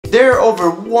There are over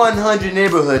 100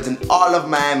 neighborhoods in all of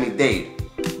Miami-Dade,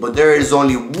 but there is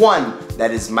only one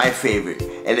that is my favorite.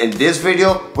 And in this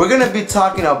video, we're gonna be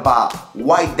talking about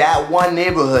why that one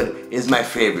neighborhood is my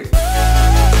favorite.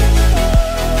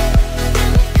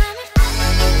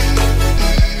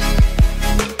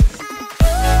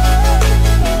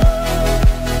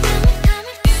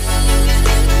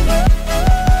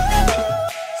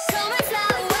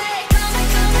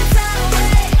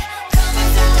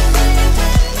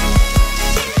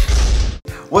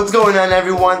 What's going on,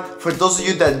 everyone? For those of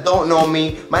you that don't know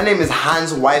me, my name is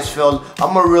Hans Waisfeld.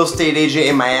 I'm a real estate agent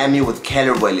in Miami with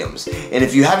Keller Williams. And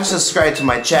if you haven't subscribed to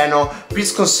my channel,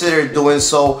 please consider doing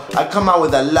so. I come out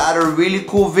with a lot of really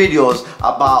cool videos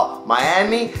about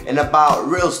Miami and about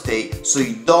real estate, so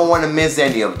you don't want to miss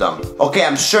any of them. Okay,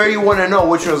 I'm sure you want to know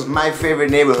which was my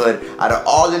favorite neighborhood out of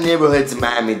all the neighborhoods in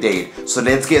Miami-Dade. So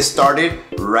let's get started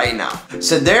right now.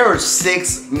 So there are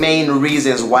 6 main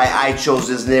reasons why I chose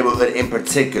this neighborhood in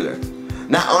particular.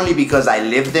 Not only because I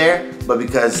live there, but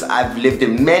because I've lived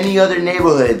in many other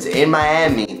neighborhoods in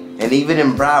Miami and even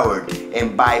in Broward,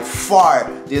 and by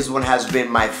far this one has been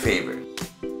my favorite.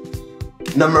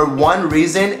 Number 1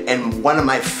 reason, and one of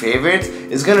my favorites,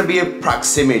 is gonna be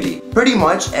proximity. Pretty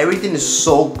much everything is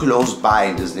so close by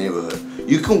in this neighborhood.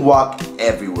 You can walk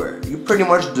everywhere. You pretty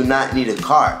much do not need a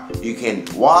car. You can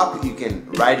walk, you can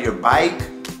ride your bike,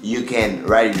 you can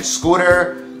ride your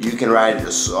scooter, you can ride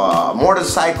a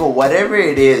motorcycle, whatever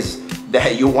it is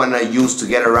that you want to use to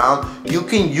get around, you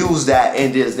can use that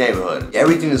in this neighborhood.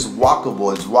 Everything is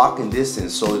walkable, it's walking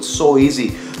distance, so it's so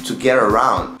easy to get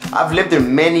around. I've lived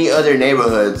in many other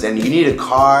neighborhoods and you need a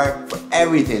car for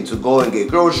everything, to go and get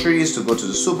groceries, to go to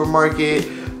the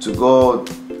supermarket, to go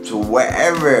to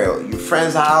wherever, your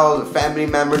friend's house, family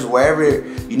members, wherever,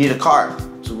 you need a car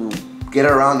to get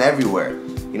around everywhere.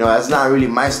 You know, that's not really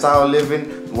my style of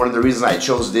living. One of the reasons I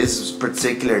chose this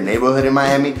particular neighborhood in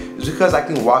Miami is because I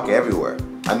can walk everywhere.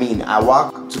 I mean, I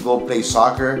walk to go play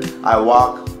soccer, I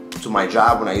walk to my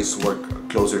job when I used to work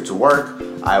closer to work,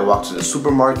 I walk to the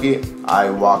supermarket, I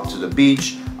walk to the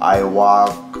beach, I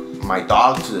walk my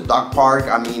dog to the dog park.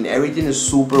 I mean, everything is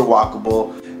super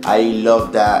walkable. I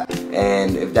love that,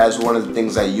 and if that's one of the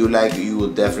things that you like, you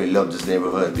will definitely love this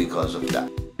neighborhood because of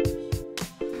that.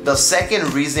 The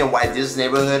second reason why this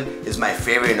neighborhood is my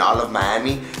favorite in all of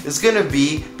Miami is gonna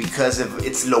be because of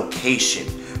its location.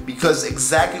 Because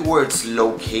exactly where it's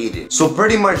located. So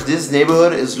pretty much this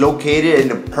neighborhood is located in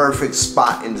the perfect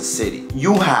spot in the city.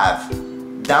 You have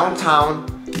downtown,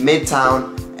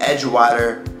 midtown,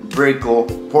 Edgewater, Brickell,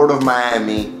 Port of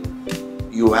Miami.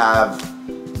 You have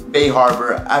Bay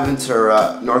Harbor,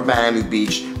 Aventura, North Miami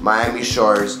Beach, Miami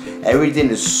Shores. Everything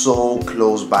is so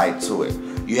close by to it.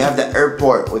 You have the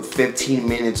airport with 15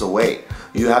 minutes away.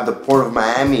 You have the Port of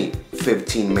Miami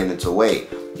 15 minutes away.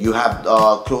 You have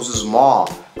the closest mall,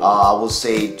 I would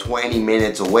say 20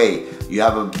 minutes away. You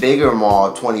have a bigger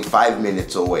mall 25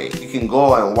 minutes away. You can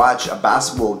go and watch a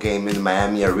basketball game in the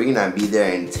Miami Arena and be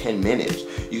there in 10 minutes.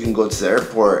 You can go to the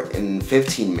airport in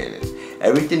 15 minutes.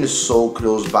 Everything is so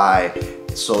close by.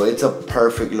 So it's a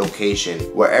perfect location.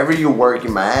 Wherever you work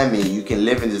in Miami, you can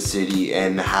live in the city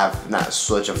and have not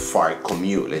such a far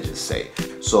commute, let's just say.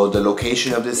 So the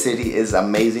location of the city is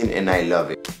amazing and I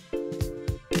love it.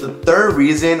 The third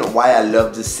reason why I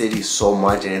love this city so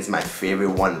much, and it's my favorite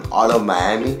one in all of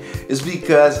Miami, is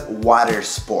because water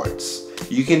sports.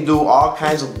 You can do all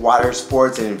kinds of water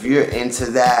sports, and if you're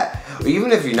into that, or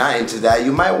even if you're not into that,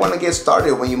 you might want to get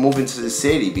started when you move into the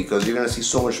city, because you're going to see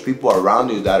so much people around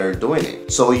you that are doing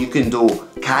it. So you can do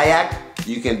kayak,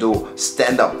 you can do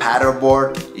stand-up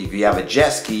paddleboard, if you have a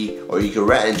jet ski, or you can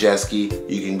rent a jet ski,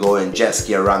 you can go and jet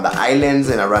ski around the islands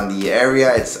and around the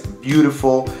area. It's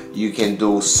beautiful. You can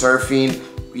do surfing.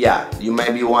 Yeah, you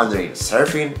might be wondering,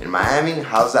 surfing in Miami?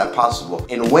 How's that possible?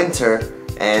 In winter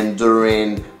and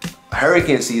during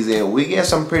hurricane season, we get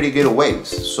some pretty good waves.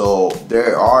 So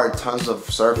there are tons of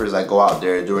surfers that go out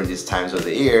there during these times of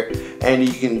the year, and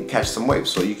you can catch some waves.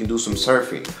 So you can do some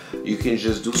surfing. You can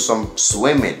just do some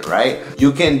swimming, right?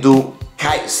 You can do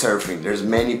kite surfing. There's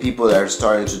many people that are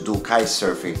starting to do kite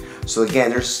surfing. So again,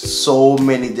 there's so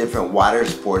many different water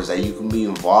sports that you can be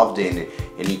involved in,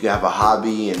 and you can have a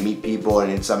hobby and meet people,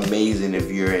 and it's amazing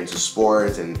if you're into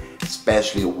sports, and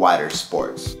especially water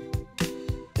sports.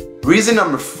 Reason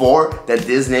number 4 that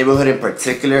this neighborhood in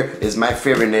particular is my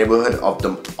favorite neighborhood of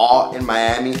them all in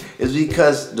Miami is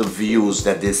because the views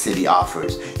that this city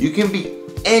offers. You can be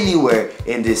anywhere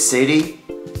in this city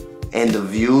and the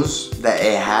views that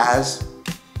it has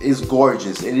is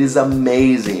gorgeous. It is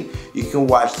amazing. You can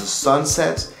watch the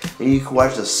sunsets and you can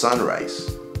watch the sunrise.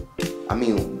 I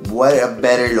mean, what a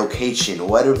better location,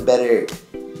 what a better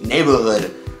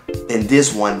neighborhood than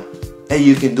this one that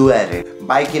you can do that in.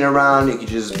 Biking around, you can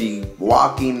just be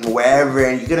walking wherever,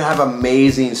 and you're gonna have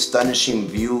amazing, astonishing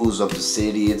views of the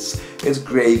city. It's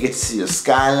great. You get to see the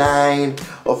skyline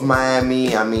of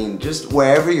Miami. I mean, just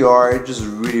wherever you are, it's just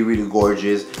really, really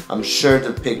gorgeous. I'm sure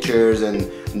the pictures and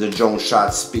the drone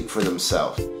shots speak for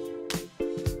themselves.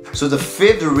 So the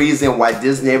fifth reason why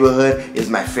this neighborhood is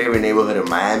my favorite neighborhood in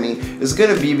Miami is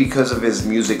gonna be because of its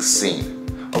music scene.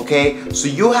 Okay, so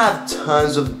you have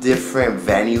tons of different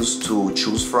venues to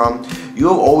choose from.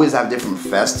 You'll always have different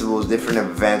festivals, different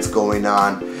events going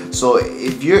on. So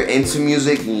if you're into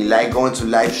music and you like going to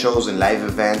live shows and live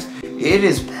events, it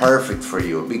is perfect for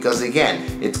you because again,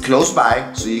 it's close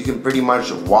by, so you can pretty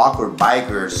much walk or bike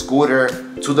or scooter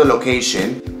to the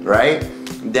location, right?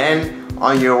 Then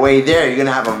on your way there, you're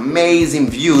gonna have amazing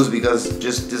views because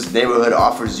just this neighborhood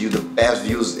offers you the best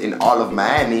views in all of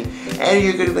Miami, and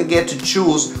you're gonna get to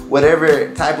choose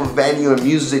whatever type of venue and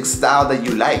music style that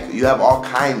you like. You have all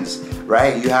kinds,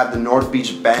 right? You have the North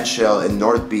Beach Band Shell in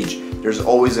North Beach. There's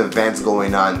always events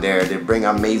going on there. They bring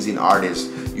amazing artists.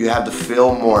 You have the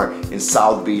Fillmore in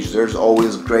South Beach. There's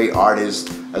always great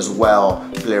artists as well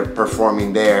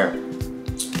performing there.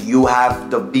 You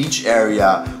have the beach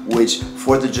area, which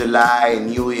 4th of July,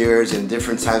 New Year's, and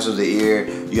different times of the year,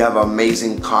 you have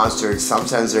amazing concerts.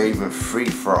 Sometimes they're even free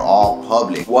for all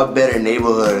public. What better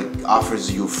neighborhood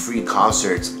offers you free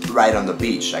concerts right on the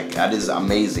beach? Like, that is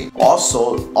amazing.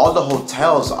 Also, all the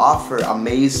hotels offer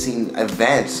amazing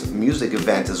events, music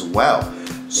events as well.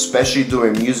 Especially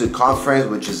during music conference,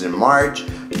 which is in March.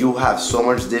 You have so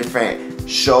much different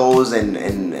shows and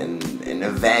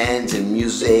events and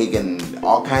music and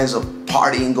all kinds of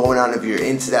partying going on if you're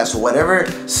into that. So whatever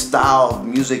style of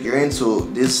music you're into,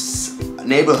 this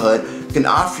neighborhood can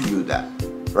offer you that,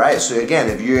 right? So again,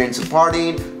 if you're into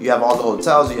partying, you have all the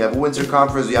hotels, you have Winter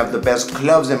Conference, you have the best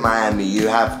clubs in Miami, you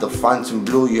have the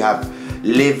Fontainebleau, you have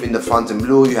Live in the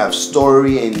Fontainebleau, you have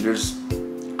Story, and there's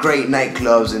great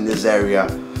nightclubs in this area.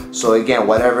 So again,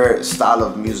 whatever style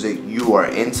of music you are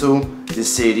into,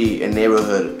 this city and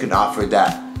neighborhood can offer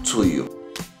that to you.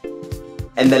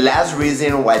 And the last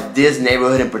reason why this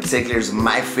neighborhood in particular is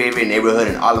my favorite neighborhood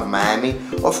in all of Miami,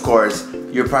 of course,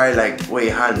 you're probably like, wait,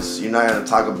 Hans, you're not gonna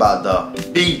talk about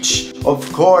the beach.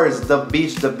 Of course, the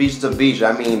beach, the beach, the beach.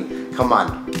 I mean, come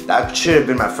on. That should have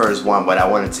been my first one, but I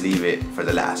wanted to leave it for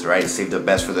the last, right? Save the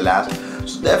best for the last.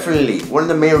 So definitely, one of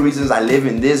the main reasons I live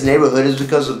in this neighborhood is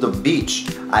because of the beach.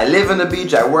 I live on the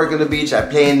beach, I work on the beach, I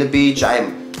play in the beach. I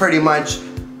am pretty much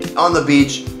on the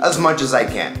beach as much as I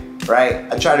can.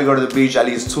 Right? I try to go to the beach at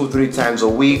least 2-3 times a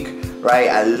week, right?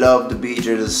 I love the beach.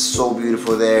 It is so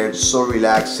beautiful there. It's so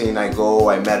relaxing. I go,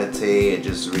 I meditate, I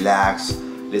just relax,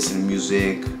 listen to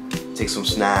music, take some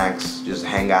snacks, just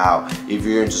hang out. If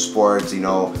you're into sports, you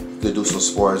know, you could do some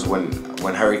sports when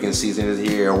hurricane season is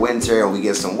here, winter, and we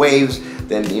get some waves,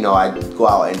 then, you know, I go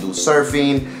out and do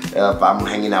surfing. If I'm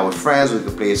hanging out with friends, we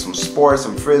could play some sports,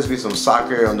 some frisbee, some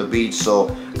soccer on the beach. So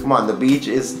come on, the beach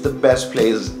is the best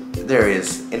place there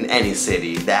is in any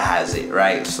city that has it,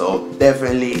 right? So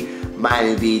definitely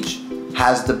Miami Beach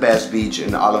has the best beach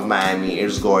in all of Miami.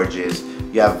 It's gorgeous.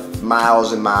 You have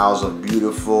miles and miles of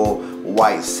beautiful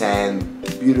white sand,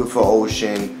 beautiful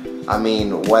ocean. I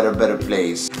mean, what a better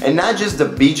place. And not just the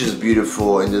beach is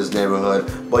beautiful in this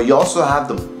neighborhood, but you also have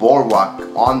the boardwalk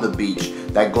on the beach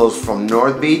that goes from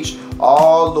North Beach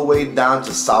all the way down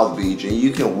to South Beach, and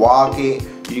you can walk it.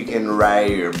 You can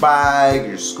ride your bike,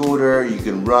 your scooter, you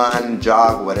can run,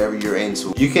 jog, whatever you're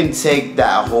into. You can take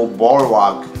that whole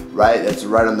boardwalk, right, that's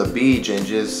right on the beach and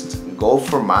just go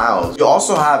for miles. You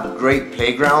also have great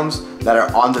playgrounds that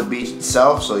are on the beach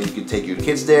itself, so you can take your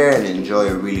kids there and enjoy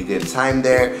a really good time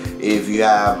there. If you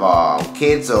have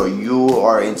kids or you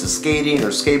are into skating or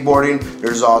skateboarding,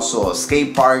 there's also a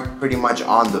skate park pretty much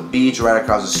on the beach right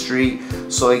across the street.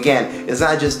 So again, it's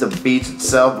not just the beach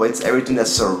itself, but it's everything that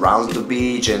surrounds the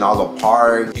beach and all the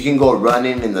parks. You can go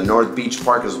running in the North Beach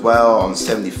Park as well on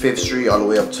 75th Street all the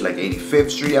way up to like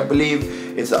 85th Street, I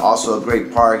believe. It's also a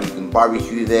great park. You can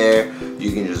barbecue there.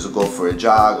 You can just go for a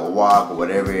jog, a walk, or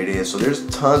whatever it is. So there's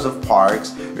tons of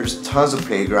parks, there's tons of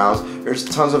playgrounds, there's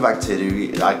tons of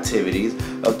activities,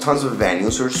 tons of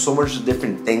venues. There's so much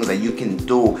different things that you can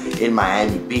do in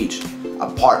Miami Beach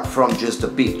apart from just the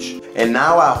beach. And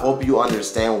now I hope you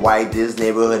understand why this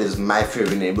neighborhood is my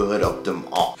favorite neighborhood of them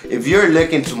all. If you're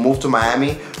looking to move to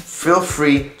Miami, feel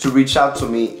free to reach out to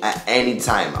me at any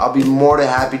time. I'll be more than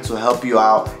happy to help you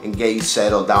out and get you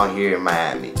settled down here in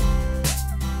Miami.